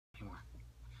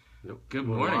Good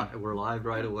morning. We're live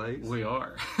right away. We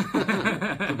are.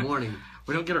 Good morning.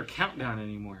 We don't get our countdown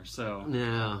anymore, so.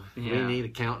 No, Yeah. We need a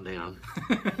countdown.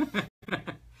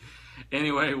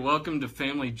 Anyway, welcome to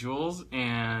Family Jewels,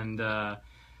 and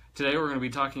today we're going to be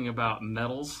talking about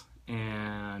metals,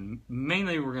 and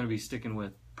mainly we're going to be sticking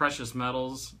with precious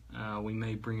metals. We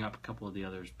may bring up a couple of the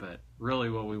others, but really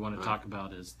what we want to talk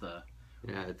about is the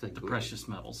precious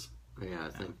metals. Yeah, I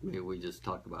think maybe we just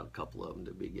talk about a couple of them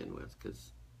to begin with,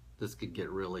 because this could get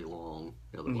really long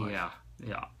otherwise.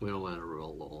 Yeah. We don't want a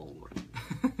real long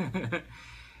one.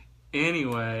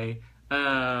 Anyway,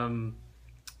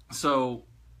 so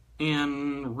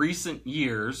in recent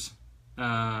years,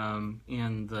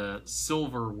 in the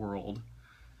silver world,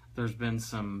 there's been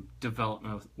some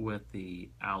development with the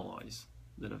alloys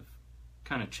that have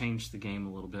kind of changed the game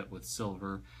a little bit with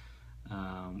silver.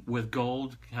 With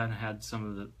gold, kind of had some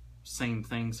of the same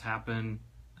things happen,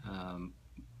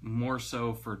 more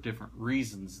so for different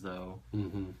reasons, though.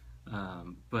 Mm-hmm.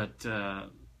 But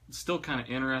still kind of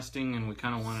interesting, and we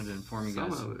kind of wanted to inform you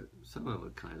guys. Some of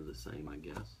it kind of the same, I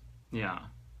guess. Yeah.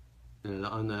 And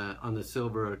on the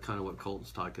silver, kind of what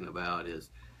Colton's talking about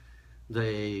is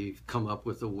they've come up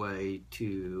with a way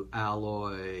to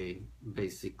alloy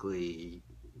basically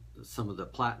some of the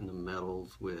platinum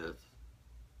metals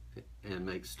and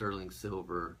make sterling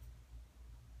silver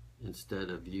instead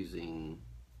of using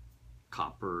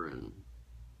copper. And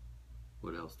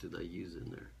what else do they use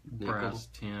in there? Nickel? Brass,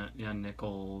 tin,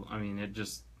 nickel. I mean, it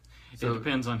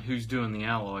depends on who's doing the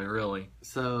alloy, really.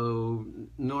 So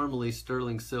normally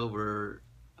sterling silver,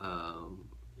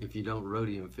 if you don't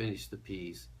rhodium finish the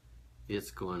piece, it's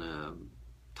going to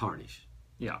tarnish.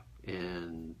 Yeah.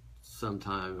 And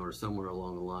sometime or somewhere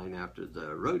along the line after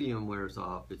the rhodium wears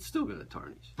off, it's still going to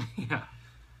tarnish. Yeah.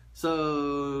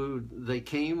 So they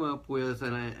came up with,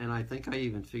 and I think I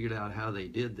even figured out how they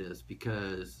did this,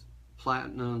 because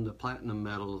the platinum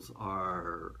metals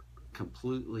are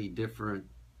completely different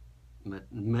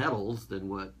metals than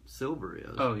what silver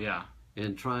is. Oh, yeah.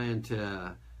 And trying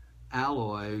to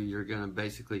alloy, you're going to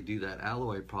basically do that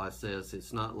alloy process.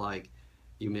 It's not like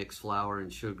you mix flour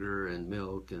and sugar and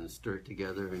milk and stir it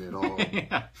together and it all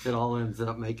it all ends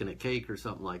up making a cake or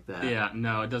something like that. Yeah,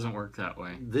 no, it doesn't work that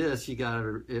way. This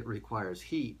it requires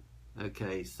heat.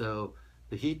 Okay, so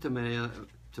the heat to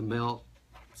melt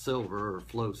silver, or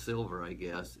flow silver, I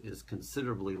guess, is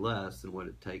considerably less than what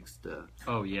it takes to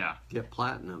get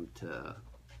platinum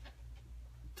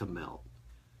to melt.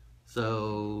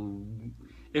 So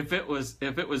if it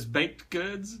was baked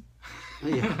goods,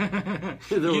 yeah,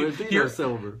 there would be no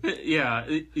silver. Yeah,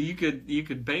 you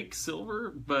could bake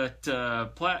silver, but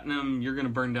platinum, you're going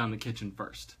to burn down the kitchen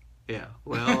first. Yeah,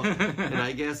 well, and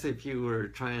I guess if you were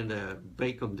trying to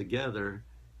bake them together,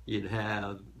 you'd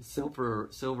have silver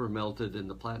melted and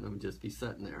the platinum would just be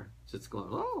sitting there, just going,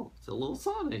 oh, it's a little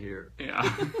sauna here.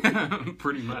 Yeah,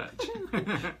 pretty much.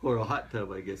 Or a hot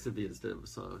tub, I guess it'd be instead of a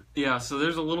sauna. Yeah, so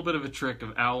there's a little bit of a trick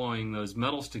of alloying those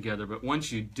metals together, but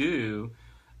once you do,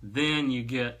 then you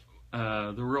get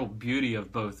the real beauty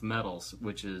of both metals,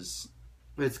 which is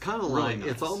it's kind of really like nice.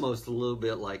 It's almost a little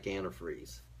bit like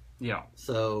antifreeze. Yeah.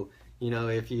 So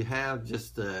if you have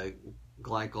just the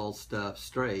glycol stuff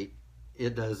straight,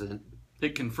 it doesn't.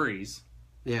 It can freeze.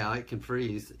 Yeah, it can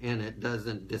freeze, and it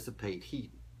doesn't dissipate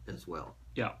heat as well.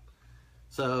 Yeah.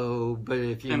 So, but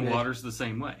if you water's the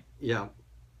same way. Yeah,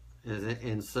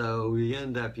 and so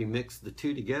you mix the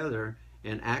two together,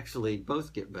 and actually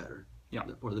both get better. Yeah.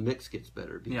 Or the mix gets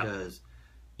better because,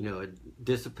 it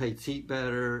dissipates heat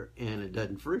better and it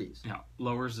doesn't freeze. Yeah.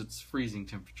 Lowers its freezing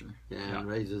temperature. And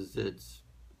raises its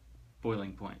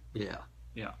boiling point. Yeah.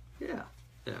 Yeah. Yeah.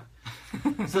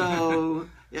 Yeah. So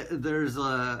there's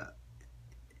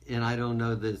and I don't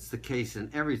know that it's the case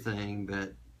in everything,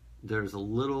 but there's a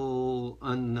little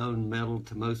unknown metal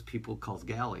to most people called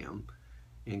gallium.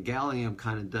 And gallium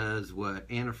kind of does what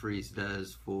antifreeze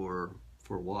does for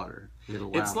water.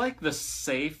 It's like the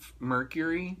safe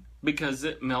mercury, because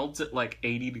it melts at like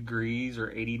 80 degrees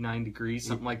or 89 degrees,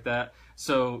 something like that.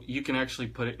 So you can actually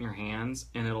put it in your hands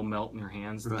and it'll melt in your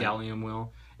hands. The gallium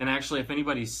will. And actually, if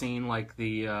anybody's seen like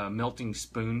the melting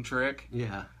spoon trick,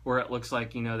 where it looks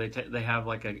like they have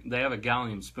a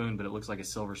gallium spoon, but it looks like a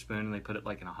silver spoon, and they put it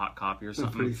like in a hot coffee or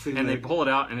something, and they pull it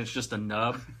out, and it's just a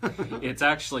nub. It's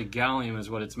actually gallium is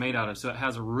what it's made out of, so it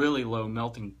has a really low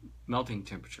melting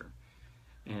temperature.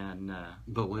 And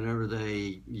but whenever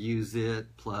they use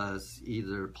it plus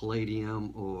either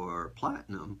palladium or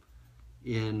platinum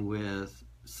in with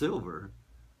silver,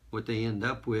 what they end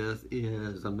up with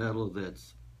is a metal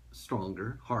that's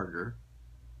stronger, harder.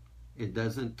 It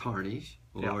doesn't tarnish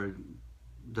or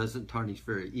doesn't tarnish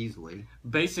very easily.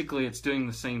 Basically, it's doing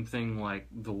the same thing like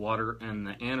the water and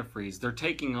the antifreeze. They're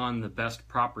taking on the best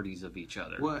properties of each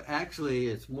other. Well, actually,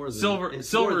 it's more than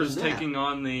silver is taking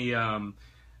on the I'm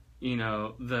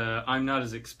not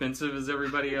as expensive as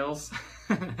everybody else.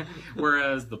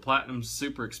 Whereas the platinum's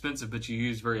super expensive, but you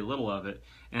use very little of it.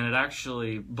 And it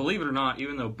actually, believe it or not,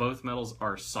 even though both metals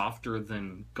are softer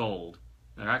than gold,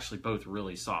 they're actually both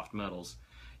really soft metals.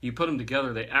 You put them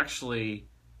together, they actually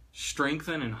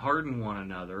strengthen and harden one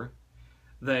another.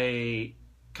 They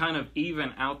kind of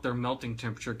even out their melting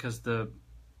temperature because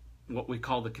what we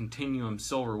call the continuum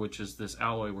silver, which is this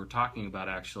alloy we're talking about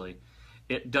actually,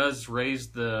 it does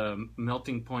raise the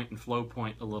melting point and flow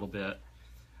point a little bit,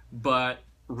 but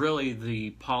really the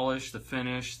polish, the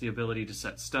finish, the ability to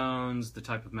set stones, the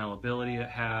type of malleability it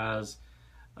has,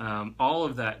 all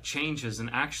of that changes and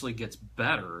actually gets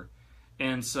better.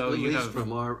 And so at least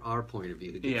from our point of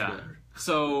view, it gets better.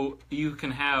 So you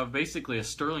can have basically a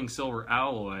sterling silver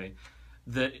alloy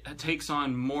that takes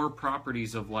on more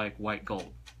properties of like white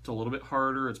gold. It's a little bit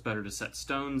harder. It's better to set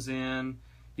stones in.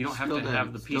 You don't have to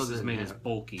have the pieces made as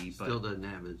bulky. Still doesn't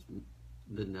have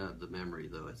the memory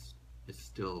though. It's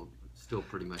still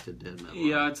pretty much a dead metal.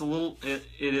 Yeah, it's a little. It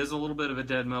is a little bit of a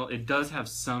dead metal. It does have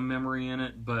some memory in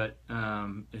it, but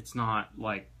it's not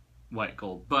like white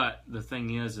gold. But the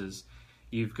thing is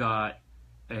you've got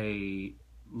a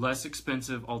less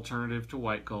expensive alternative to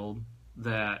white gold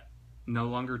that no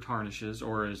longer tarnishes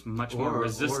or is much more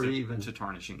resistant to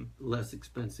tarnishing. Less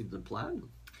expensive than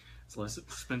platinum. It's less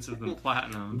expensive than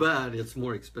platinum. But it's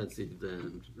more expensive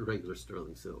than regular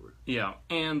sterling silver. Yeah,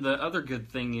 and the other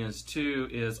good thing is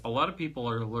a lot of people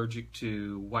are allergic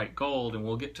to white gold, and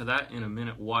we'll get to that in a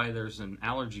minute why there's an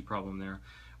allergy problem there.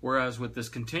 Whereas with this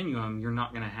continuum, you're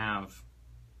not going to have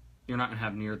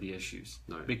near the issues.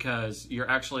 Right. Because you're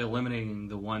actually eliminating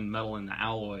the one metal in the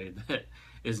alloy that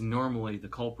is normally the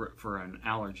culprit for an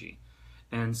allergy.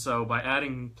 And so by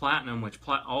adding platinum, which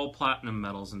all platinum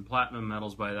metals, and platinum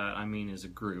metals by that I mean is a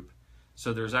group.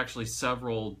 So there's actually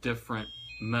several different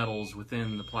metals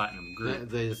within the platinum group.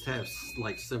 They just have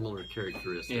like similar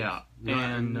characteristics. Yeah.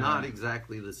 Not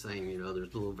exactly the same,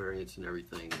 there's little variance in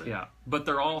everything. But... Yeah, but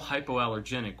they're all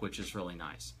hypoallergenic, which is really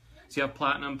nice. So you have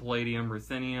platinum, palladium,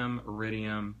 ruthenium,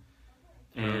 iridium,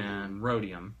 and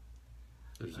rhodium.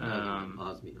 There's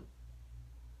osmium.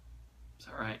 Is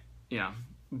that right? Yeah.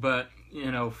 But,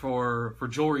 for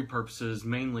jewelry purposes,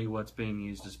 mainly what's being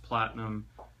used is platinum,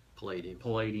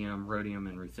 palladium, rhodium,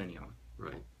 and ruthenium.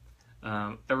 Right.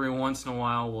 Every once in a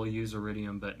while we'll use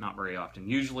iridium, but not very often.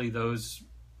 Usually those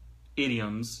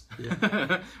idioms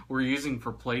we're using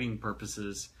for plating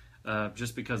purposes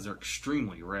just because they're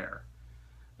extremely rare.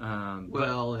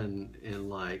 And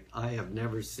like I have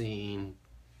never seen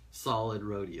solid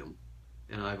rhodium,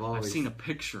 and I've seen a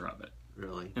picture of it.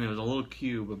 Really? And it was a little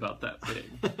cube about that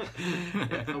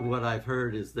big. What I've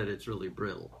heard is that it's really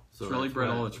brittle. So it's really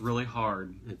brittle. It's really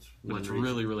hard. It's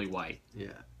really, really white. Yeah,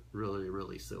 really,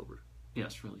 really silver.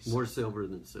 Yes, really silver. More silver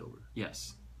than silver.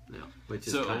 Yes. Yeah, which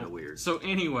is kind of weird. So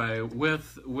anyway,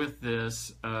 with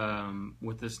this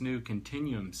new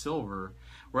continuum silver,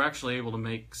 we're actually able to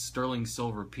make sterling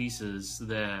silver pieces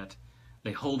that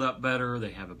they hold up better.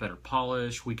 They have a better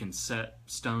polish. We can set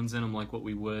stones in them like what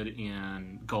we would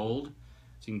in gold.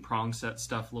 So you can prong set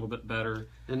stuff a little bit better.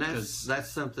 And that's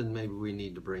something maybe we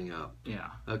need to bring up. Yeah.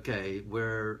 Okay,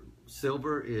 where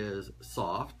silver is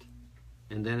soft,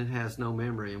 and then it has no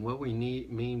memory. And what we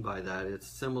mean by that, it's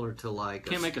similar to like...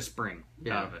 Can't make a spring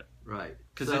out of it. Right.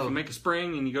 Because if you make a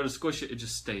spring and you go to squish it, it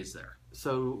just stays there.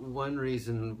 So one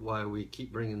reason why we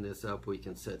keep bringing this up, we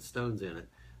can set stones in it.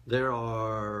 There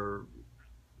are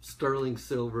sterling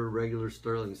silver, regular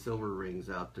sterling silver rings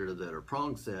out there that are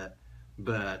prong set,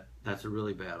 but that's a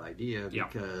really bad idea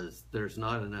because there's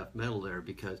not enough metal there.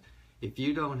 Because if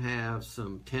you don't have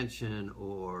some tension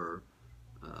or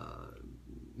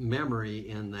memory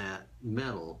in that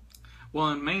metal... Well,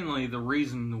 and mainly the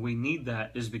reason we need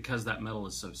that is because that metal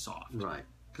is so soft. Right.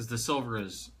 Because the silver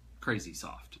is crazy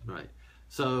soft. Right.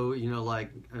 So,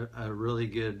 like a really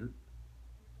good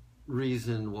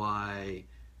reason why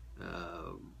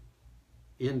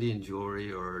Indian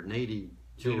jewelry or native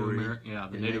jewelry,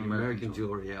 Native American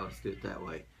jewelry, let's do it that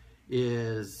way,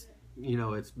 is,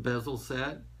 it's bezel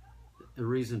set. The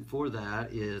reason for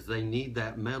that is they need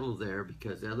that metal there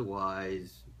because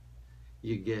otherwise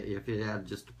you get, if it had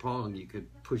just a prong, you could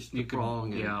push the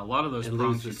prong. A lot of those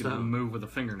prongs you could move with a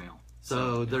fingernail.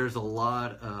 So there's a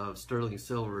lot of sterling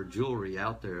silver jewelry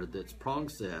out there that's prong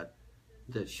set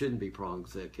that shouldn't be prong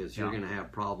set because you're going to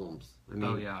have problems. I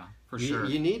mean, for sure.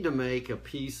 You need to make a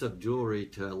piece of jewelry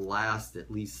to last at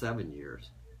least 7 years.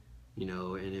 You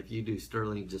know, and if you do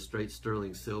sterling, just straight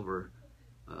sterling silver,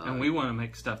 and we want to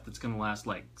make stuff that's going to last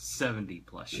like 70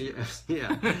 plus years.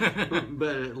 Yeah,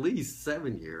 but at least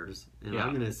 7 years. And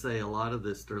I'm going to say a lot of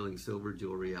the sterling silver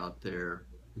jewelry out there,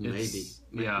 maybe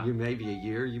a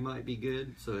year you might be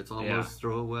good. So it's almost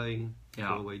throwaway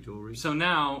jewelry. So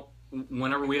now,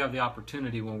 whenever we have the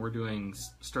opportunity, when we're doing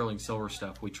sterling silver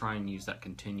stuff, we try and use that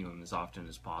continuum as often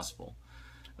as possible.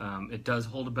 It does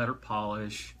hold a better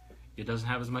polish. It doesn't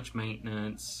have as much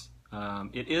maintenance.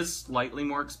 It is slightly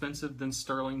more expensive than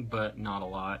sterling, but not a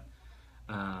lot.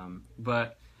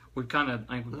 But we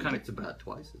it's about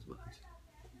twice as much.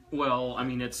 Well, I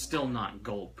mean, it's still not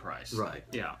gold price, right?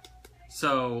 Yeah.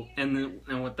 So, and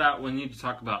with that, we need to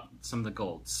talk about some of the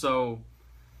gold. So,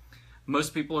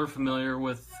 most people are familiar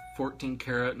with 14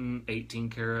 karat and 18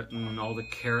 karat and all the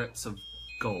carats of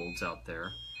golds out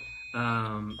there.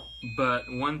 But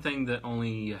one thing that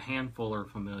only a handful are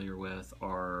familiar with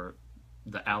are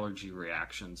the allergy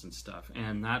reactions and stuff.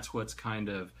 And that's what's kind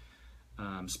of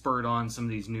spurred on some of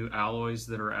these new alloys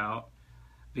that are out,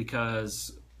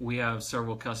 because we have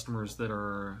several customers that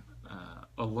are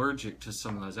allergic to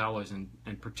some of those alloys. And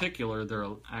in particular, they're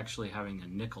actually having a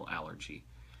nickel allergy.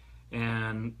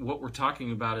 And what we're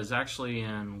talking about is actually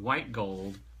in white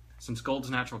gold. Since gold's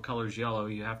natural color is yellow,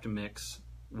 you have to mix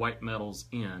white metals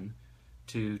in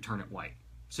to turn it white.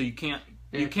 So you can't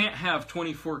have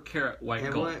 24 karat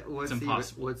white gold. It's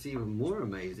impossible. What's even more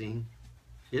amazing,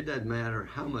 it doesn't matter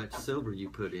how much silver you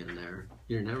put in there,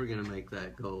 you're never going to make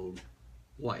that gold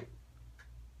white.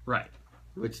 Right.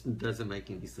 Which doesn't make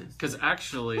any sense. Because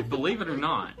actually, believe it or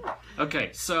not, okay,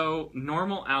 so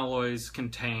normal alloys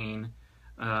contain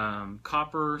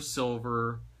copper,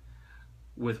 silver,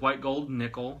 with white gold,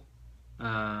 nickel.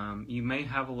 You may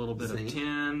have a little bit of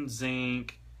tin,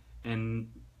 zinc, and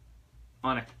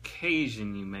on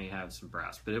occasion you may have some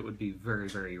brass, but it would be very,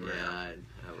 very rare. Yeah,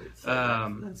 I would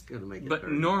say that's going to make it But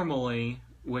very normally,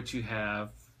 what you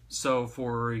have, so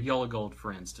for yellow gold,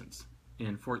 for instance,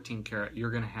 in 14 karat,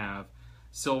 you're going to have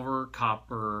silver,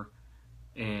 copper,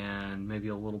 and maybe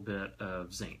a little bit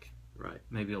of zinc. Right.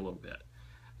 Maybe a little bit.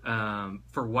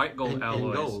 For white gold alloys,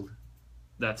 and gold.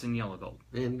 That's in yellow gold.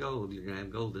 And gold, you're going to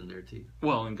have gold in there too.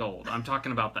 Well, in gold. I'm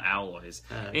talking about the alloys.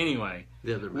 Anyway.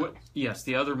 The other metals. Yes,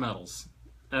 the other metals.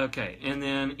 Okay, and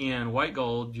then in white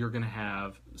gold, you're going to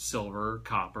have silver,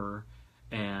 copper,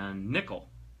 and nickel.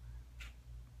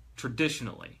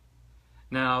 Traditionally.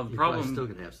 Now, the problem... You're still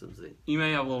going to have some zinc. You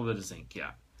may have a little bit of zinc,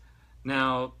 yeah.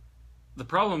 Now, the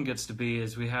problem gets to be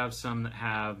is we have some that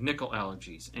have nickel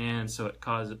allergies, and so it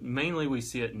causes... Mainly we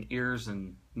see it in ears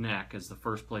and neck as the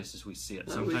first places we see it.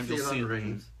 Sometimes you'll see it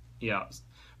rings. Yeah,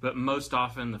 but most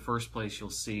often the first place you'll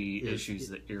see issues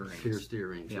the earrings. Pierced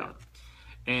earrings, yeah.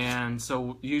 And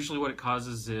so usually what it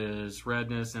causes is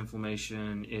redness,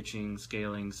 inflammation, itching,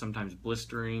 scaling, sometimes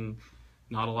blistering,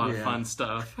 not a lot of fun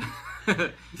stuff.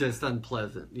 Just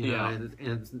unpleasant. You know,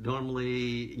 and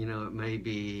normally, you know, it may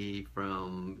be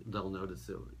from, they'll notice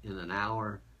it in an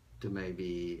hour to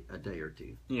maybe a day or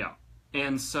two. Yeah.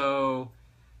 And so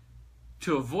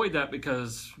to avoid that,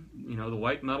 because, you know, the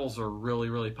white metals are really,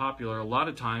 really popular, a lot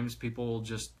of times people will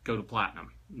just go to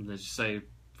platinum. They just say,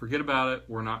 forget about it.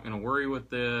 We're not going to worry with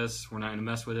this. We're not going to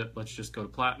mess with it. Let's just go to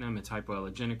platinum. It's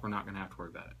hypoallergenic. We're not going to have to worry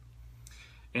about it.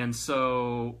 And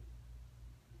so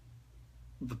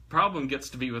the problem gets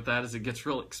to be with that is it gets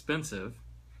real expensive.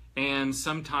 And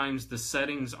sometimes the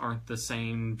settings aren't the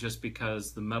same just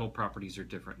because the metal properties are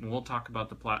different. And we'll talk about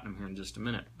the platinum here in just a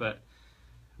minute. But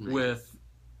with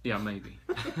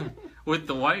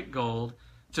the white gold,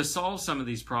 to solve some of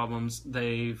these problems,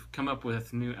 they've come up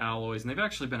with new alloys. And they've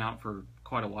actually been out for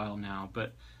quite a while now.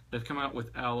 But they've come out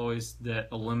with alloys that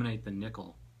eliminate the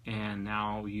nickel and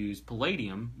now use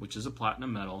palladium, which is a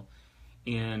platinum metal,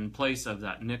 in place of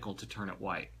that nickel to turn it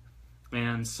white.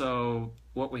 And so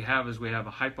what we have is we have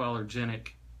a hypoallergenic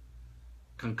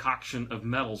concoction of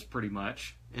metals, pretty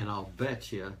much. And I'll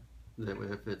bet you that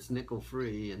if it's nickel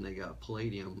free and they got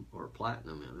palladium or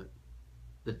platinum in it,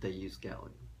 that they use gallium.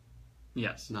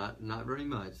 Yes. Not very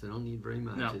much. They don't need very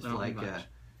much. No, it's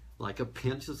like a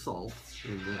pinch of salt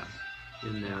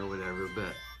in there or whatever.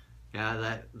 But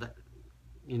yeah, that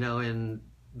you know, and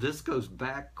this goes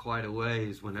back quite a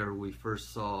ways. Whenever we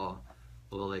first saw,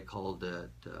 well, they called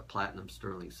it platinum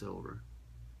sterling silver,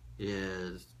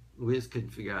 is we just couldn't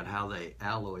figure out how they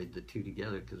alloyed the two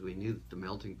together because we knew that the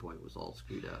melting point was all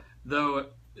screwed up. Though,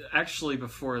 actually,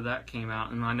 before that came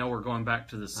out, and I know we're going back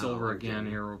to the silver again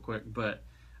here real quick, but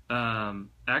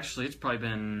actually it's probably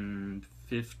been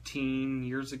 15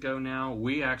 years ago now.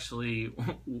 We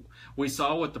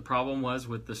saw what the problem was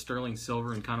with the sterling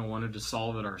silver and kind of wanted to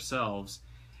solve it ourselves.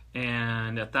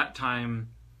 And at that time,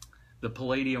 the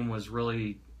palladium was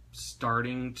really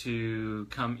starting to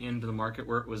come into the market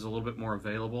where it was a little bit more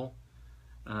available,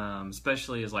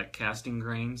 especially as like casting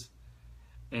grains.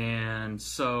 And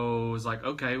so it was like,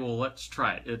 okay, well, let's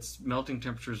try it. Its melting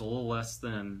temperature is a little less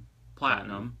than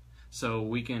platinum, so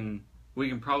we can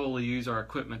probably use our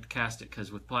equipment to cast it, because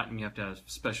with platinum you have to have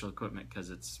special equipment because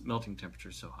its melting temperature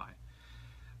is so high.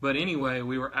 But anyway,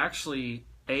 we were actually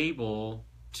able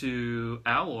to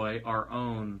alloy our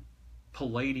own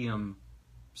palladium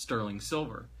sterling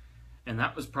silver. And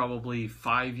that was probably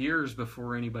 5 years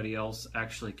before anybody else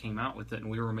actually came out with it,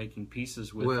 and we were making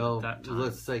pieces with it at that time. Well,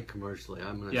 let's say commercially.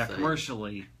 I'm going to say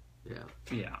commercially.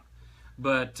 Yeah.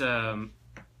 But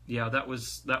that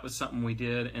was something we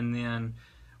did, and then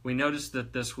we noticed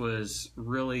that this was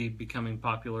really becoming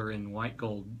popular in white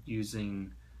gold,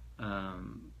 using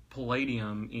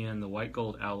palladium in the white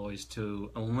gold alloys to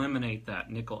eliminate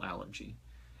that nickel allergy,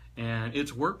 and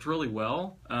it's worked really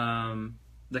well.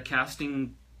 The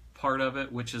casting part of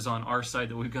it, which is on our side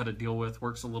that we've got to deal with,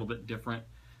 works a little bit different,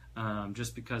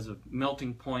 just because of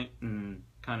melting point and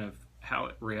kind of how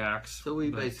it reacts. So we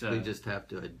basically just have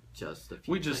to adjust a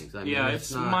few things. I mean,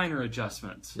 it's minor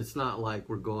adjustments. It's not like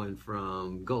we're going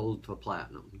from gold to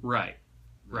platinum. Right.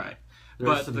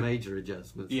 There's some major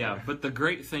adjustments. Yeah, there. But the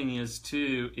great thing is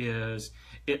too is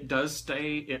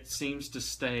it seems to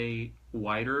stay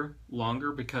whiter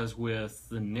longer, because with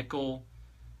the nickel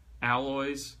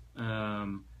alloys,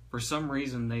 for some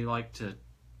reason they like to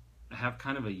have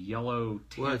kind of a yellow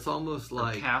tint. Well, it's almost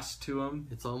like cast to them.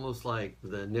 It's almost like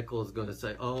the nickel is going to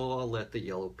say, "Oh, I'll let the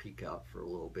yellow peek out for a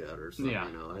little bit," or something. Yeah.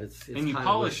 You know, it's and you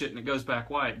polish it and it goes back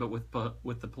white. But with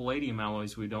the palladium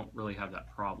alloys, we don't really have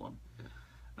that problem.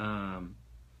 Yeah.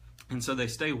 And so they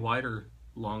stay whiter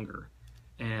longer,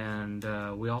 and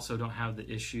we also don't have the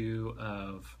issue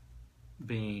of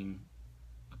being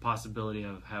possibility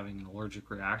of having an allergic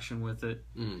reaction with it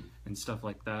and stuff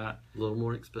like that. A little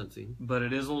more expensive. But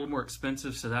it is a little more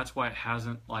expensive, so that's why it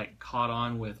hasn't like caught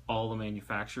on with all the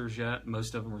manufacturers yet.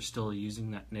 Most of them are still using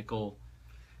that nickel.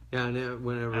 Yeah, and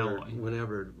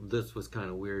whenever this was kind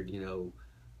of weird, you know,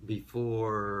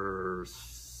 before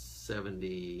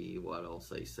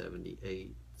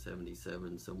 78,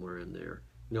 77, somewhere in there,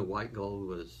 you know, white gold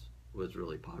was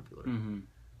really popular. Mm-hmm.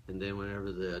 And then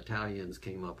whenever the Italians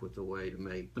came up with a way to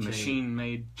make the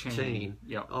machine-made chain,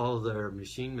 all their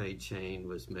machine-made chain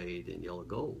was made in yellow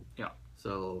gold. Yeah.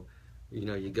 So, you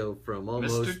know, you go from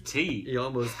almost Mr. T. You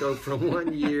almost go from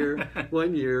one year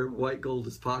white gold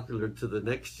is popular to the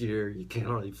next year you can't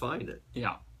hardly find it.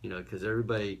 Yeah. You know, because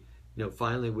everybody, you know,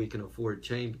 finally we can afford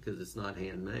chain because it's not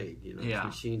handmade. You know,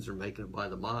 machines are making it by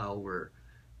the mile, where,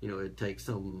 you know, it takes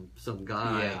some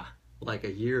guy. Yeah. Like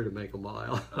a year to make a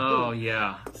mile. Oh,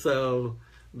 yeah. So,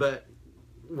 but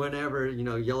whenever, you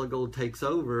know, yellow gold takes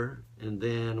over, and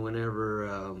then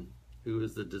whenever, who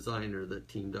was the designer that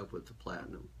teamed up with the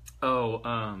platinum? Well,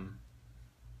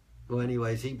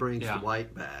 anyways, he brings the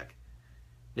white back.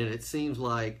 And it seems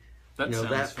like,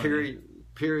 that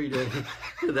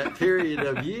period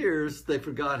of years, they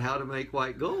forgot how to make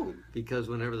white gold. Because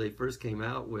whenever they first came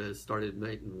out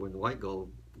when white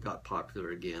gold got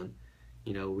popular again,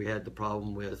 you know, we had the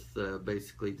problem with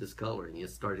basically discoloring. You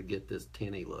started to get this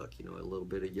tinny look, you know, a little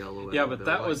bit of yellow. Yeah, but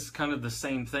that was kind of the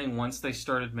same thing. Once they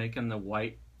started making the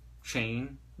white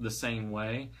chain the same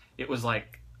way, it was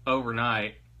like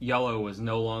overnight, yellow was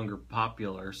no longer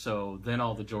popular. So then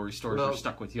all the jewelry stores were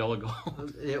stuck with yellow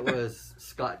gold. It was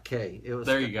Scott K. It was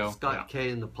there you go. Scott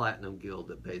K. and the Platinum Guild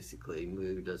that basically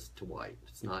moved us to white.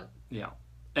 It's not. Yeah.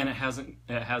 And it hasn't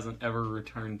ever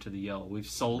returned to the yellow. We've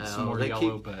sold some more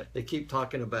yellow, but they keep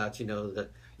talking about, you know, the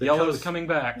yellow's coming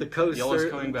back. The coast yellow's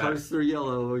coming back. Coast through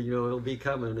yellow, you know, it'll be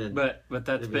coming. But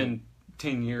that's been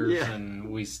 10 years,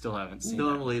 and we still haven't seen.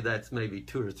 Normally, that's maybe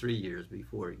 2 or 3 years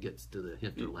before it gets to the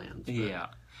hinterlands. Yeah.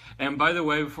 And by the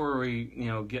way, before we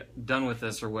get done with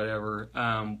this or whatever,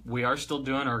 we are still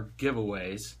doing our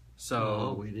giveaways.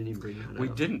 So we didn't even bring that up. We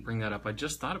didn't bring that up. I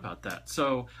just thought about that.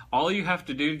 So all you have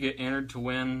to do to get entered to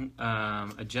win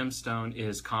a gemstone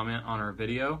is comment on our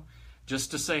video.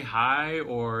 Just to say hi,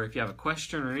 or if you have a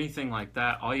question or anything like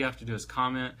that, all you have to do is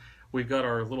comment. We've got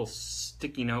our little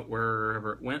sticky note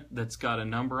wherever it went that's got a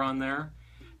number on there.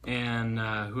 And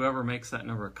whoever makes that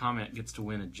number a comment gets to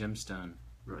win a gemstone.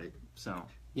 Right. So,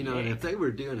 you know, and if they were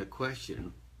doing a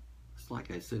question, it's like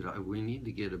I said, we need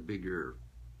to get a bigger,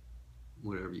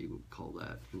 whatever you would call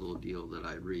that, little deal that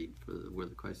I read for where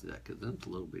the question is at, because then it's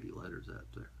little bitty letters out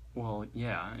there. Well,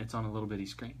 yeah, it's on a little bitty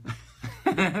screen.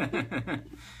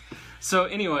 So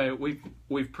anyway,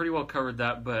 we've pretty well covered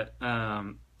that, but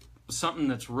something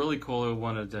that's really cool I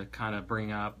wanted to kind of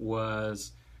bring up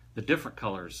was the different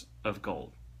colors of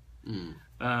gold.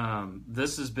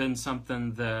 This has been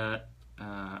something that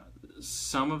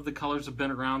some of the colors have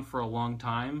been around for a long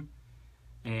time,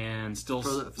 and still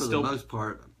for the most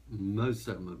part, most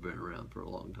of them have been around for a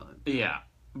long time. Yeah,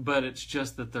 but it's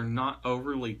just that they're not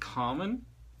overly common,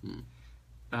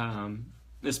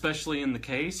 especially in the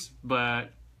case.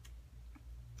 But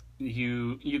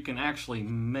you can actually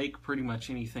make pretty much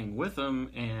anything with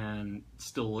them and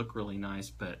still look really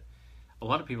nice. But a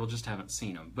lot of people just haven't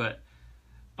seen them. But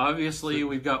obviously,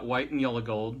 we've got white and yellow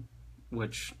gold,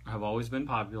 which have always been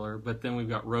popular. But then we've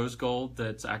got rose gold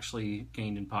that's actually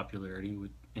gained in popularity,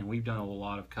 and we've done a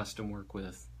lot of custom work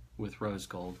with rose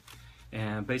gold,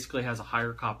 and basically has a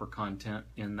higher copper content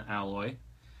in the alloy.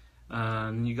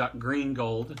 You got green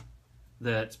gold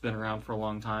that's been around for a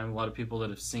long time. A lot of people that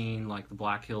have seen like the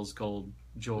Black Hills gold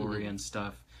jewelry and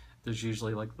stuff, there's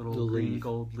usually like little green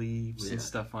gold leaves and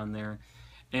stuff on there.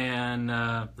 And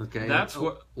that's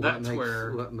what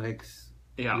makes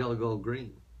yellow gold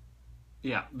green.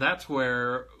 Yeah, that's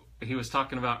where he was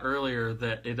talking about earlier,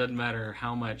 that it doesn't matter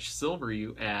how much silver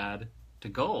you add to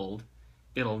gold,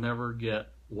 it'll never get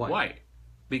white.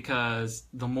 Because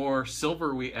the more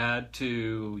silver we add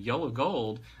to yellow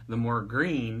gold, the more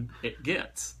green it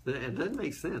gets. It doesn't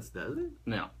make sense, does it?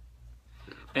 No.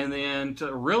 And then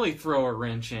to really throw a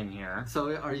wrench in here.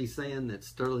 So are you saying that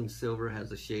sterling silver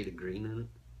has a shade of green in it?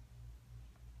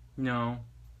 No.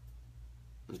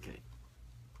 Okay.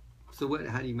 So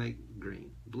how do you make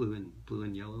green? Blue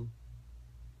and yellow?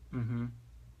 Mm-hmm.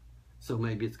 So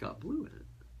maybe it's got blue in it.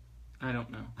 I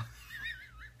don't know.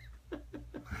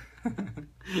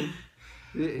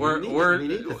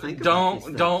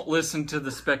 Don't listen to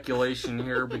the speculation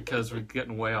here, because we're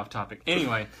getting way off topic.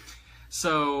 Anyway,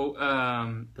 so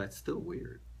that's still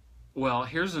weird. Well,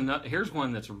 here's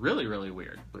one that's really, really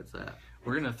weird. What's that?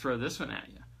 We're gonna throw this one at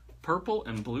you: purple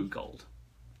and blue gold.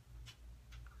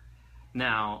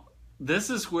 Now, this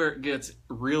is where it gets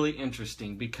really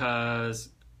interesting, because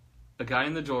a guy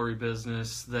in the jewelry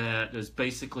business that is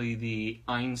basically the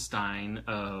Einstein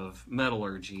of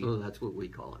metallurgy. Oh, that's what we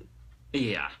call him.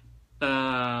 Yeah.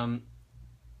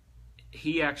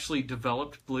 He actually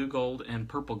developed blue gold and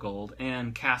purple gold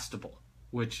and castable,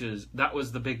 that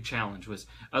was the big challenge. Was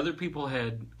other people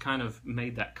had kind of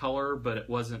made that color, but it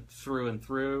wasn't through and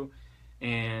through,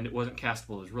 and it wasn't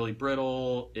castable. It was really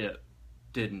brittle. It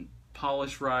didn't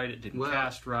polish right. It didn't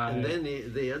cast right. And then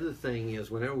the other thing is,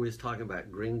 whenever we was talking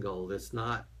about green gold, it's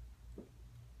not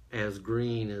as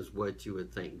green as what you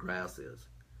would think grass is.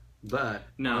 But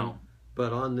no.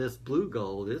 But on this blue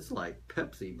gold, it's like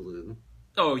Pepsi blue.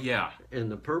 Oh yeah. And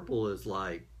the purple is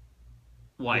like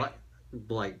white,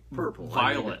 like purple,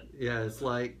 violet. I mean, yeah, it's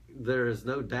like there is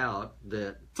no doubt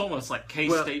that it's almost like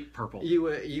K-State purple.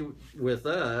 You with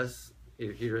us,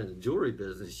 if you're in the jewelry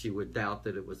business, you would doubt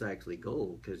that it was actually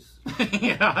gold, because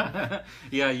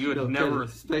you would never,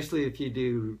 especially if you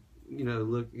do,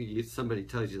 look, somebody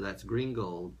tells you that's green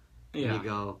gold, and you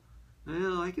go,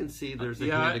 well, I can see there's a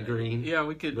hint of green. Yeah,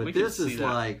 we could. But we this could is see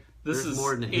that. like this is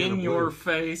more than a hint in of your blue.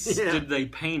 face. Yeah. Did they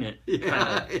paint it?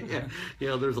 Yeah.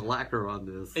 There's a lacquer on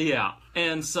this. Yeah,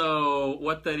 and so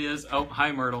what that is? Oh,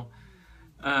 hi Myrtle.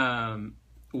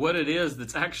 What it is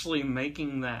that's actually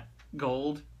making that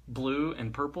gold, blue,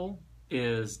 and purple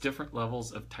is different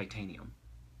levels of titanium.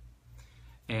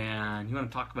 And you want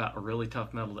to talk about a really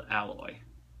tough metal to alloy?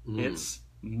 It's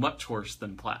much worse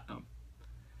than platinum.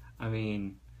 I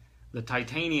mean, the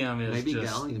titanium is maybe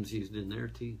gallium's used in there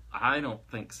too. I don't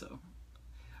think so.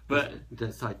 But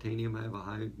does titanium have a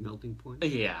high melting point?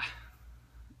 Yeah.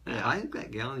 I think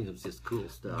that gallium's just cool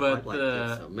stuff. But I'd like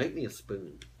this. So make me a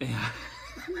spoon. Yeah.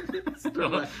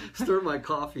 stir my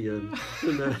coffee in,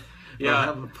 and then I'll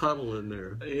have a puddle in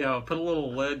there. Yeah, put a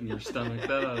little lead in your stomach.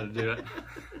 That ought to do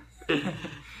it.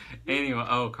 Anyway,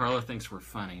 Carla thinks we're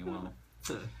funny. Well,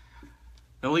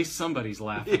 at least somebody's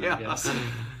laughing, I guess.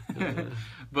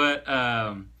 But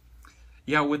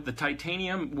with the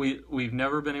titanium, we've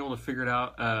never been able to figure it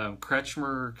out.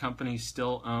 Kretschmer Company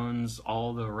still owns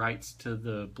all the rights to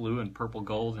the blue and purple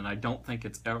gold, and I don't think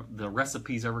the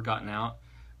recipe's ever gotten out.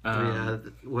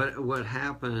 What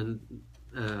happened?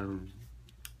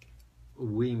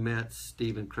 We met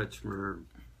Stephen Kretschmer.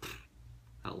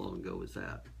 How long ago was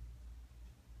that?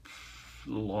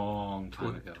 Long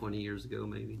time ago. 20 years ago,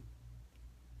 maybe.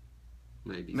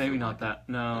 Maybe not that.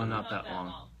 No, not that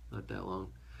long. Not that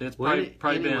long. It's probably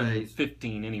been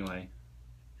 15 anyway.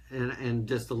 And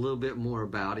just a little bit more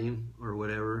about him or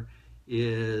whatever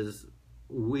is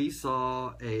we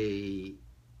saw they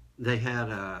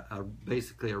had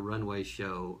basically a runway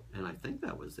show, and I think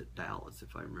that was at Dallas,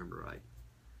 if I remember right.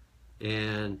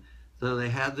 And So they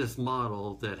had this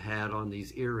model that had on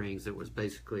these earrings that was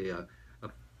basically a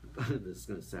this is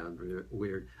going to sound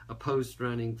weird, a post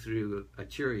running through a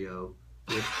Cheerio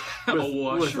with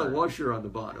a washer on the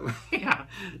bottom. Yeah.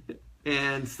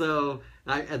 And so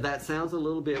that sounds a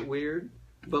little bit weird.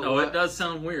 But it does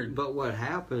sound weird. But what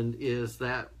happened is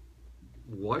that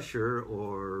washer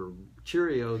or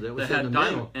Cheerio that was in the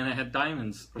middle. And it had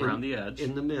diamonds around the edge.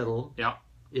 In the middle. Yeah.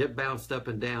 It bounced up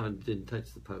and down and didn't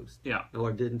touch the post. Yeah.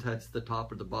 Or didn't touch the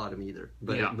top or the bottom either.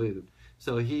 But yeah. It moved.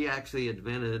 So he actually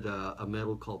invented a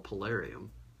metal called polarium.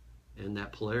 And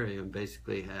that polarium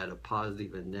basically had a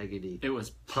positive and negative. It was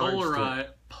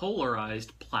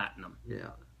polarized platinum.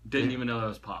 Yeah. Didn't even know that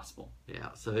was possible.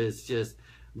 Yeah. So it's just...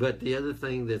 But the other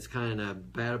thing that's kind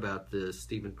of bad about this,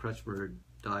 Stephen Kretschmer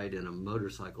died in a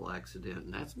motorcycle accident,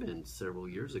 and that's been several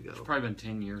years ago. It's probably been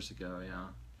 10 years ago, yeah.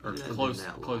 Or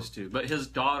close to. But his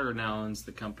daughter now owns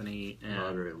the company.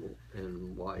 Daughter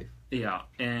and wife. Yeah,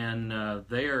 and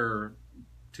they are,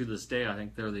 to this day, I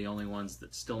think they're the only ones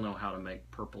that still know how to make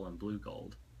purple and blue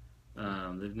gold.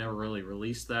 They've never really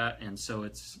released that, and so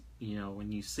it's,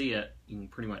 when you see it, you can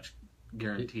pretty much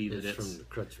guarantee that it's from the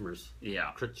Kretschmers.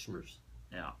 Yeah. Kretschmers.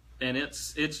 Yeah, and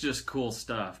it's just cool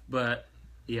stuff. But,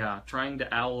 yeah, trying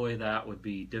to alloy that would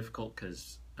be difficult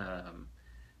because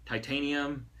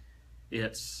titanium...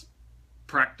 It's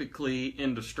practically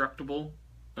indestructible.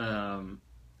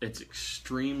 It's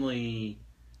extremely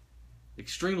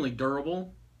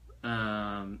durable.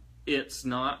 It's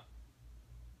not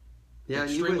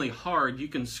extremely hard. You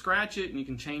can scratch it and you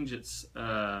can change its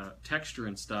texture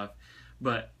and stuff.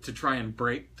 But to try and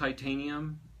break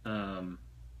titanium,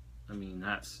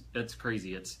 that's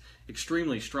crazy. It's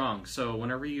extremely strong. So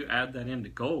whenever you add that into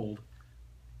gold,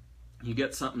 you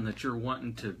get something that you're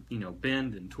wanting to,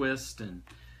 bend and twist and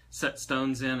set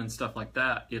stones in and stuff like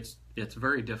that. It's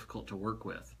very difficult to work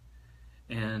with,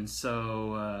 and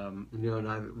so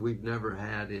we've never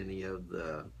had any of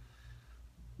the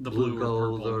blue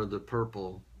gold or the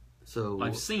purple. So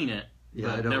I've seen it. Yeah,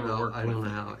 but I don't never know. Worked I don't with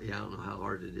know it. how. Yeah, I don't know how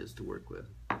hard it is to work with.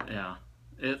 Yeah,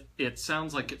 it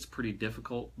sounds like it's pretty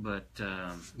difficult, but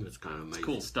it's kind of amazing. It's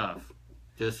cool stuff.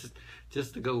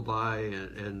 Just to go by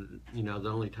and the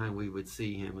only time we would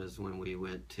see him is when we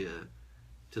went to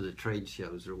the trade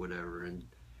shows or whatever, and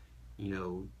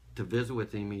to visit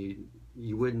with him,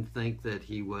 you wouldn't think that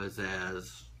he was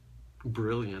as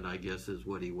brilliant, I guess, as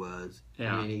what he was.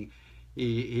 Yeah. I mean,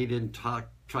 he didn't try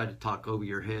to talk over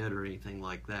your head or anything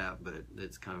like that, but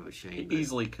it's kind of a shame. He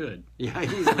easily could. Yeah,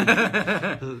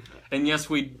 easily. And yes,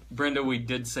 Brenda, we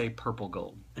did say purple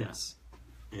gold. Yes.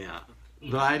 Yeah.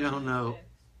 But I don't know.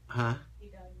 Huh? He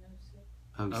died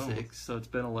in 06. 06. So it's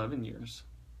been 11 years.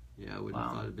 Yeah, I wouldn't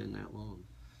have thought it'd been that long.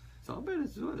 So I bet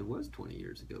it was 20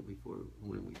 years ago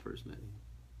when we first met him.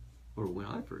 Or when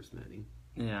I first met him.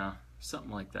 Yeah,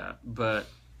 something like that. But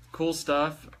cool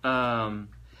stuff. And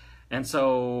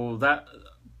so that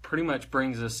pretty much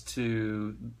brings us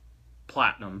to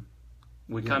platinum.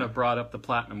 We kind of brought up the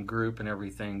platinum group and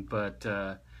everything. But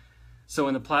so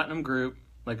in the platinum group,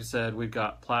 like I said, we've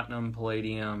got platinum,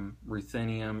 palladium,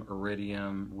 ruthenium,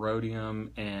 iridium,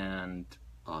 rhodium, and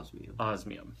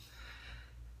osmium.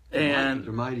 And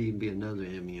there might even be another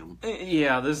emium.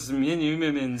 Yeah, there's some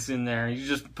emiums in there. You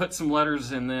just put some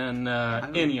letters and then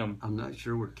inium. I'm not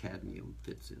sure where cadmium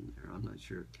fits in there. I'm not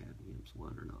sure if cadmium's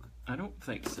one or not. I don't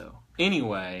think so.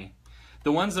 Anyway,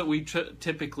 the ones that we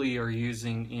typically are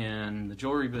using in the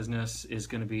jewelry business is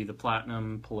going to be the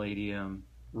platinum, palladium,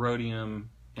 rhodium,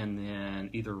 and then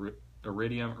either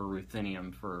iridium or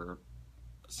ruthenium for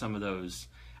some of those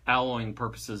alloying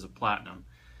purposes of platinum.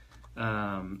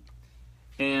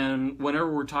 And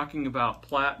whenever we're talking about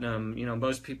platinum,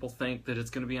 most people think that it's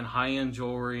going to be in high-end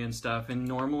jewelry and stuff, and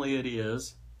normally it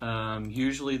is.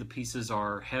 Usually the pieces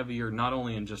are heavier, not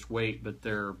only in just weight, but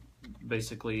they're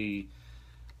basically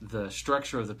the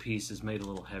structure of the piece is made a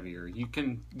little heavier. You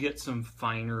can get some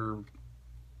finer,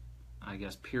 I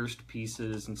guess, pierced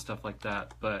pieces and stuff like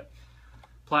that, but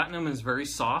platinum is very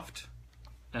soft.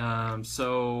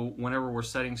 So whenever we're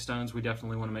setting stones, we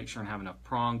definitely want to make sure and have enough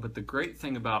prong. But the great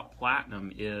thing about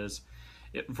platinum is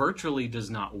it virtually does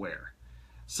not wear.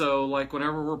 So like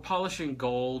whenever we're polishing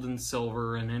gold and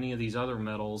silver and any of these other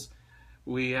metals,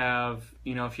 we have,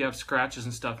 if you have scratches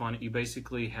and stuff on it, you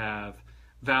basically have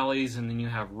valleys and then you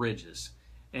have ridges.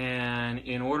 And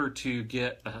in order to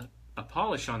get a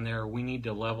polish on there, we need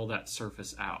to level that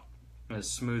surface out as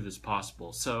smooth as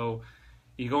possible. So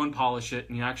you go and polish it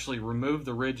and you actually remove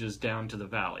the ridges down to the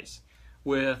valleys.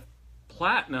 With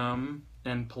platinum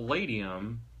and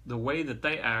palladium, the way that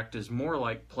they act is more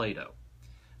like Play-Doh.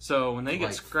 So when they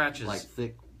get scratches... Like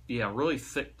thick really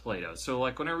thick Play-Doh. So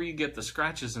like whenever you get the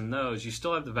scratches in those, you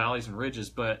still have the valleys and ridges,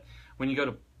 but when you go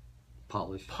to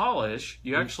polish,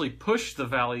 you actually push the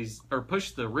valleys or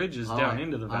push the ridges down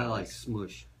into the valleys. I like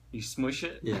smush. You smush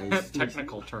it? Yeah.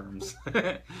 Technical terms.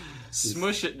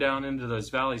 Smush it down into those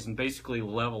valleys and basically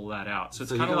level that out. So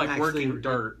it's kind of like working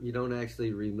dirt. You don't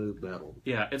actually remove metal.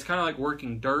 Yeah, it's kind of like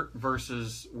working dirt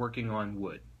versus working on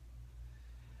wood.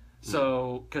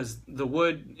 So, because the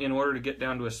wood, in order to get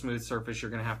down to a smooth surface,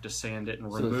 you're going to have to sand it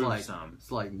and remove some.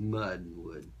 It's like mud and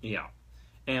wood. Yeah.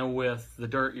 And with the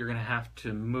dirt, you're going to have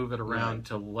to move it around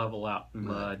to level out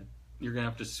mud. You're going to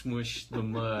have to smush the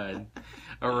mud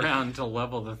around to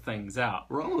level the things out.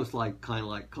 We're almost kind of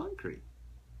like concrete.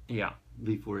 Yeah.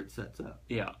 Before it sets up.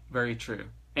 Yeah, very true.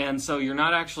 And so you're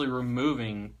not actually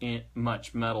removing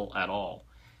much metal at all.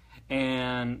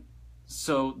 And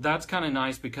so that's kind of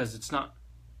nice because it's not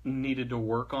needed to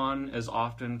work on as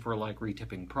often for like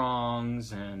retipping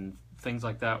prongs and things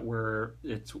like that, where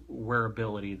it's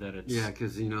wearability that it's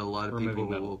because a lot of people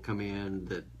will come in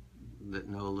that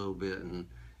know a little bit and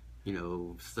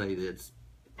say that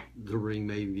the ring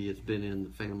maybe it's been in the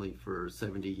family for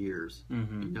 70 years,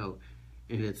 and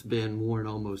it's been worn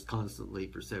almost constantly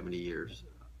for 70 years.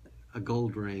 A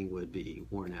gold ring would be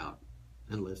worn out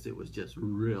unless it was just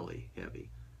really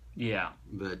heavy. Yeah.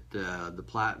 But the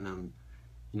platinum,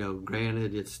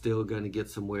 granted, it's still going to get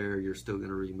some wear. You're still going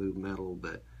to remove metal,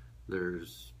 but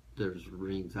there's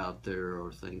rings out there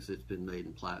or things that's been made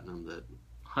in platinum that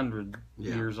 100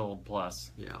 years old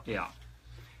plus. Yeah.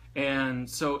 And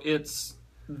so it's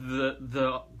but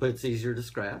it's easier to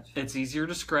scratch. It's easier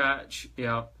to scratch.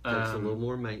 Yeah. Takes a little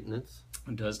more maintenance.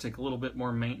 It does take a little bit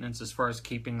more maintenance as far as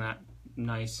keeping that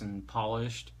nice and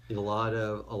polished. A lot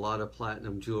of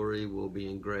platinum jewelry will be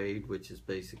engraved, which is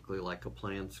basically like a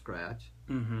planned scratch.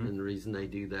 And the reason they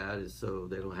do that is so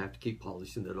they don't have to keep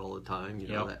polishing it all the time.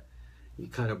 That you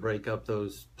kind of break up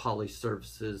those polished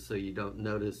surfaces so you don't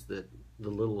notice that the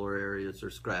littler areas are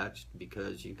scratched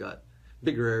because you got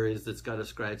bigger areas that's got a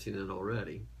scratch in it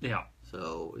already. Yeah.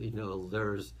 So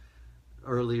there's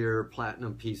earlier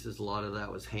platinum pieces. A lot of that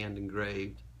was hand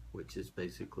engraved, which is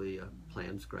basically a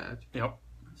planned scratch. Yep.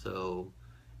 So,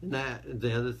 and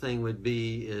the other thing would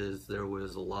be is there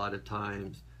was a lot of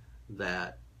times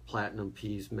that platinum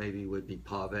piece maybe would be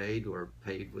pavéed or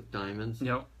paid with diamonds.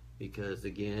 Yep. Because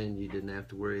again, you didn't have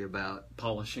to worry about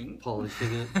polishing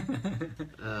it.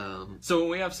 So when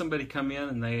we have somebody come in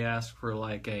and they ask for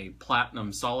like a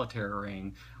platinum solitaire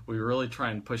ring, we really try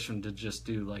and push them to just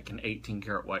do like an 18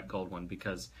 karat white gold one,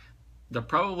 because they're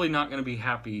probably not going to be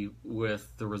happy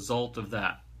with the result of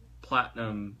that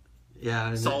platinum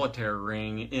solitaire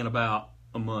ring in about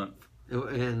a month.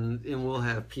 And we'll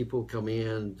have people come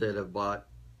in that have bought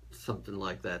something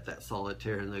like that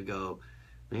solitaire, and they go,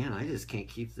 man, I just can't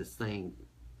keep this thing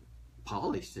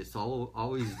polished. It's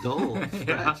always dull and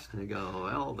scratched. And I go,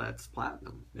 well, that's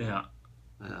platinum. Yeah.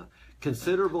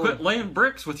 Considerable. Quit laying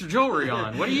bricks with your jewelry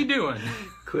on. What are you doing?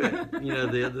 Quit.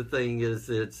 The other thing is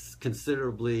that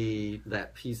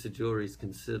piece of jewelry is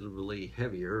considerably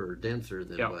heavier or denser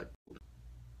than what.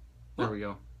 There we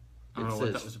go. I don't know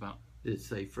what that was about. Did it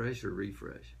say fresh or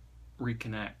refresh?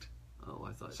 Reconnect. Oh,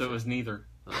 I thought so. It was neither.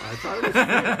 Oh, I thought it was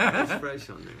fresh. It was fresh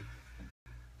on there.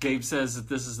 Gabe says that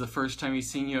this is the first time he's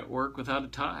seen you at work without a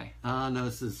tie. No,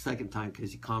 this is the second time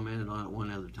because you commented on it one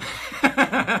other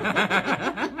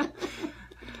time.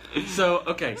 So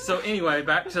anyway,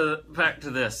 back to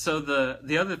this. So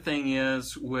the other thing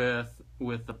is with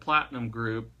the platinum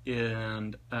group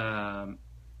and the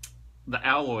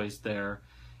alloys there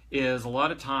is a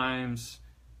lot of times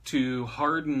to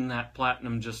harden that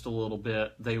platinum just a little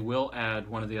bit, they will add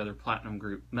one of the other platinum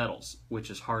group metals, which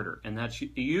is harder. And that's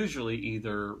usually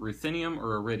either ruthenium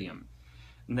or iridium.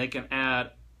 And they can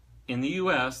add, in the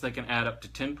US, they can add up to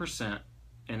 10%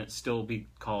 and it still be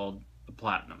called a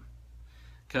platinum.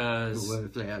 Because what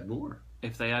if they add more?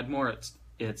 If they add more,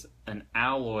 it's an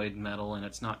alloyed metal and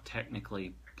it's not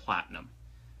technically platinum.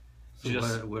 So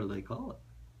what do they call it?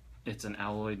 It's an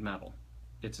alloyed metal.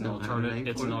 It's an alternative.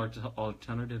 It's an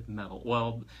alternative metal.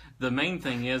 Well, the main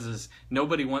thing is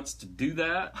nobody wants to do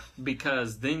that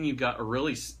because then you've got a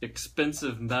really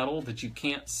expensive metal that you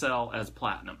can't sell as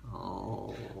platinum.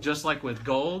 Oh. Just like with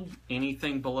gold,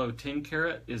 anything below 10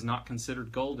 karat is not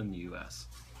considered gold in the U.S.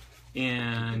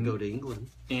 And you can go to England.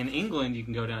 In England, you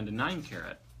can go down to 9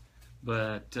 karat,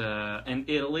 but in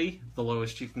Italy, the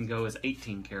lowest you can go is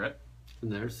 18 karat.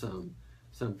 And there's some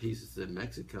pieces in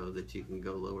Mexico that you can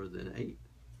go lower than 8.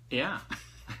 Yeah,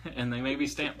 and they may be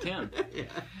stamped 10. Yeah.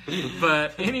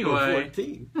 But anyway, or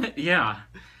 14. Yeah,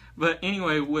 but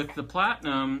anyway, with the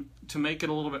platinum, to make it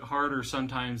a little bit harder,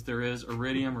 sometimes there is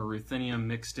iridium or ruthenium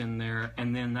mixed in there,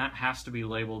 and then that has to be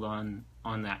labeled on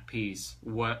that piece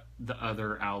what the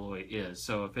other alloy is.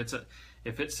 So if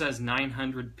it says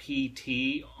 900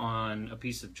 PT on a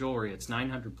piece of jewelry, it's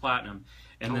 900 platinum.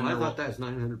 And then I thought that was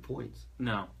 900 points.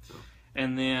 No. Oh.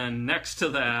 And then next to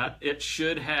that, it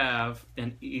should have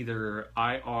an either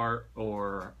IR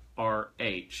or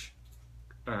RH,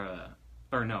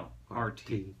 or no,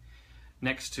 RT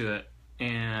next to it,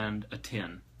 and a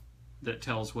 10 that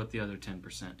tells what the other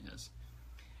 10% is.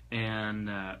 And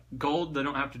gold, they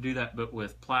don't have to do that, but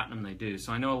with platinum they do.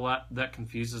 So I know that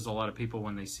confuses a lot of people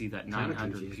when they see that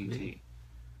 900 PT. Me.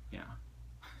 Yeah.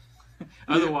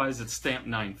 Otherwise, it's stamped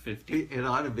 950. It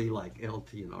ought to be like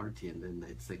LT and RT, and then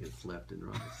they'd think it's left and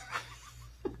right.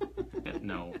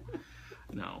 No.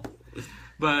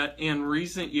 But in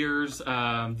recent years,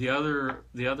 the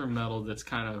other metal that's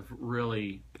kind of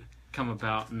really come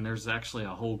about, and there's actually a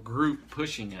whole group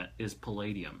pushing it, is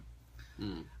palladium.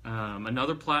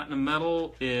 Another platinum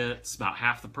metal, it's about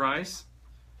half the price.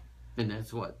 And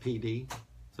that's what, PD?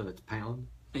 So it's pound?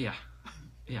 Yeah,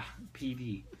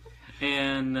 PD.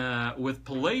 And with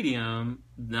palladium,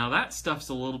 now that stuff's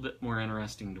a little bit more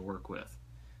interesting to work with.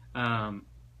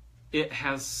 It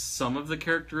has some of the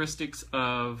characteristics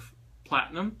of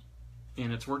platinum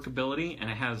in its workability, and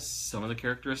it has some of the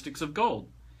characteristics of gold.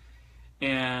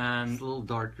 And it's a little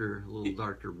darker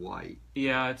white.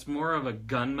 Yeah, it's more of a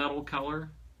gunmetal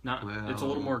color. It's a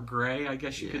little more gray, I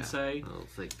guess you could say. I'll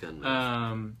say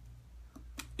gunmetal.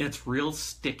 It's real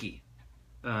sticky.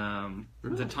 Really?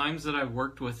 The times that I've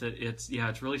worked with it, it's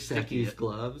really sticky. Use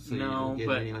gloves so you don't get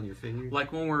any on your fingers?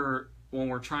 Like when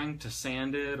we're trying to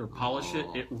sand it or polish it,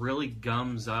 it really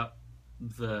gums up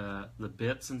the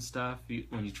bits and stuff.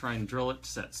 When you try and drill it to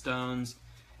set stones,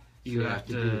 you have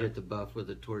to hit the buff with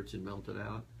a torch and melt it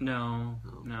out. No.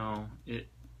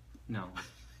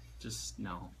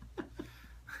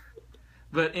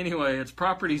 But anyway, its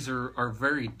properties are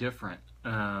very different.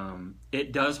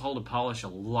 It does hold a polish a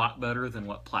lot better than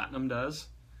what platinum does,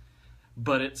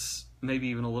 but it's maybe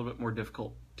even a little bit more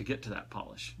difficult to get to that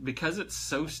polish because it's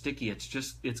so sticky.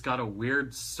 It's got a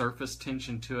weird surface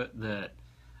tension to it that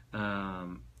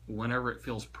whenever it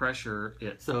feels pressure,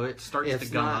 it starts to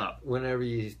gum up. Whenever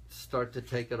you start to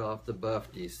take it off the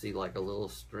buff, do you see like a little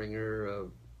stringer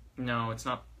of? No, it's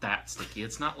not that sticky.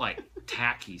 It's not like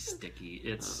tacky sticky.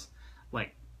 It's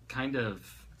like kind of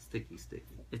sticky.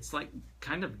 It's like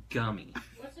kind of gummy.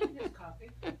 What's in this coffee?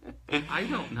 I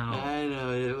don't know. I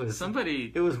know it was somebody.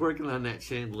 It was working on that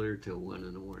chandelier till 1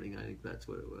 a.m. I think that's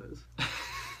what it was.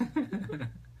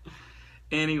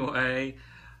 Anyway,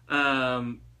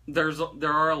 there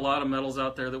are a lot of metals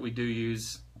out there that we do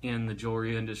use in the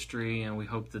jewelry industry, and we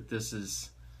hope that this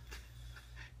is,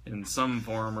 in some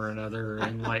form or another,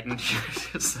 enlightened you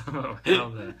to some of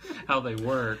how they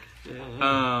work.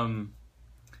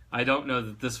 I don't know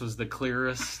that this was the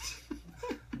clearest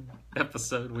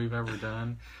episode we've ever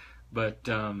done, but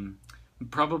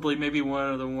probably maybe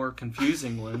one of the more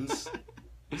confusing ones.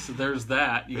 So there's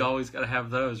that. You always got to have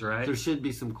those, right? There should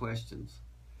be some questions.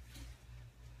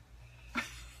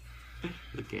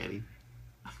 Look at him.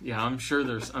 Yeah, I'm sure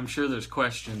there's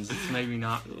questions. It's maybe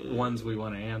not ones we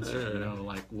want to answer.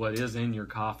 Like what is in your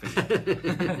coffee?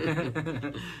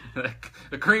 The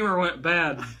creamer went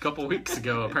bad a couple weeks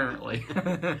ago, apparently.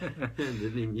 Didn't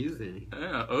even use any.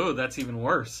 Oh, that's even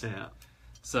worse. Yeah.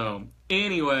 So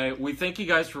anyway, we thank you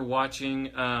guys for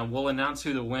watching. We'll announce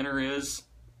who the winner is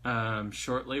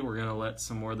shortly. We're gonna let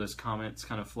some more of those comments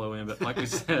kind of flow in, but like we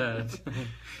said,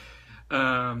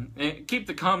 and keep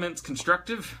the comments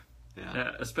constructive.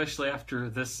 Yeah. Especially after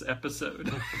this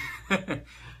episode.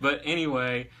 But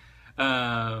anyway,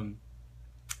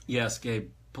 yes,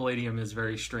 Gabe, palladium is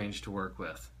very strange to work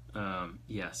with.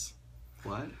 Yes.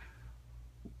 What?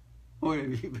 What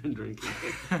have you been drinking?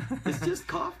 It's just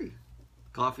coffee.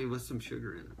 Coffee with some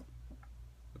sugar in it.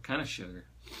 What kind of sugar?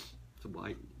 It's a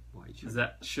white sugar. Is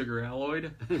that sugar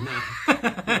alloyed? No,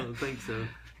 I don't think so.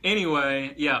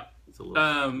 Anyway, yeah.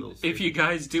 Little if you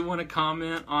guys do want to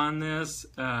comment on this,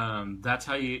 that's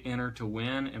how you enter to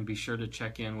win, and be sure to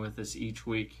check in with us each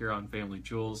week here on Family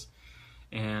Jewels.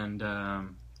 And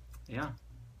yeah,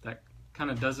 that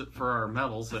kind of does it for our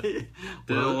medals. It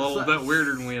did a little bit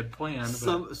weirder than we had planned.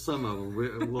 Some of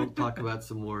them. We'll talk about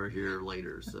some more here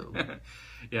later. So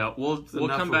yeah, we'll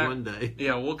come back one day.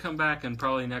 Yeah, we'll come back and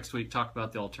probably next week talk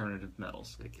about the alternative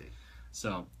metals. Okay.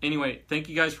 So anyway, thank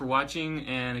you guys for watching,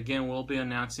 and again, we'll be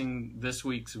announcing this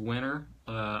week's winner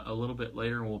a little bit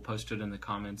later, and we'll post it in the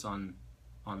comments on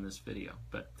this video.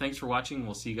 But thanks for watching.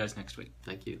 We'll see you guys next week.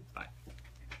 Thank you. Bye.